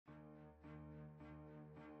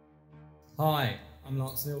Hi, I'm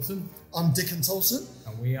Lance Nielsen. I'm Dickon Tolson.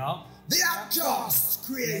 And we are the Outcasts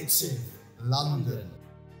Creative, London.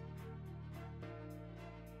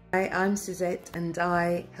 Hi, I'm Suzette and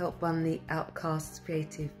I help run the Outcasts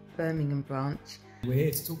Creative Birmingham branch. We're here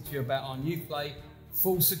to talk to you about our new play,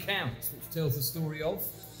 False Accounts, which tells the story of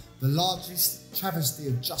the largest travesty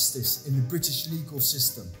of justice in the British legal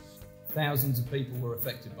system. Thousands of people were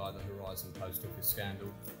affected by the Horizon Post Office scandal,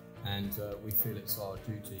 and we feel it's our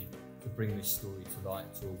duty to bring this story to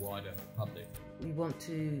light to a wider public. We want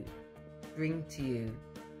to bring to you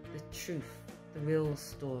the truth, the real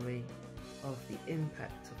story of the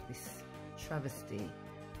impact of this travesty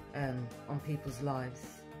on people's lives.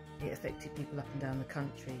 It affected people up and down the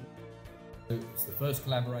country. It's the first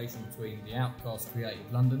collaboration between the Outcasts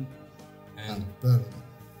Creative London and Birmingham.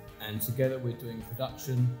 And together we're doing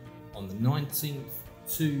production on the 19th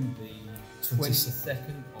to the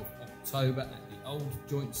 22nd of October at the Old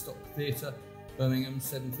Joint Stock Theatre, Birmingham,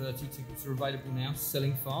 7:30. Tickets are available now,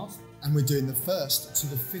 selling fast. And we're doing the 1st to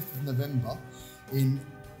the 5th of November in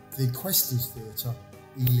the Questors Theatre,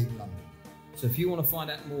 Ealing, London. So if you want to find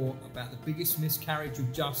out more about the biggest miscarriage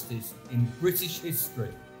of justice in British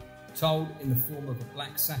history, told in the form of a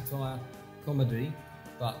black satire comedy,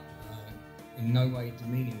 but in no way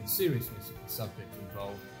demeaning the seriousness of the subject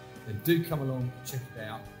involved, then do come along and check it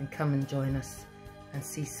out. And come and join us and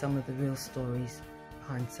see some of the real stories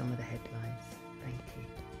behind some of the headlines. Thank you.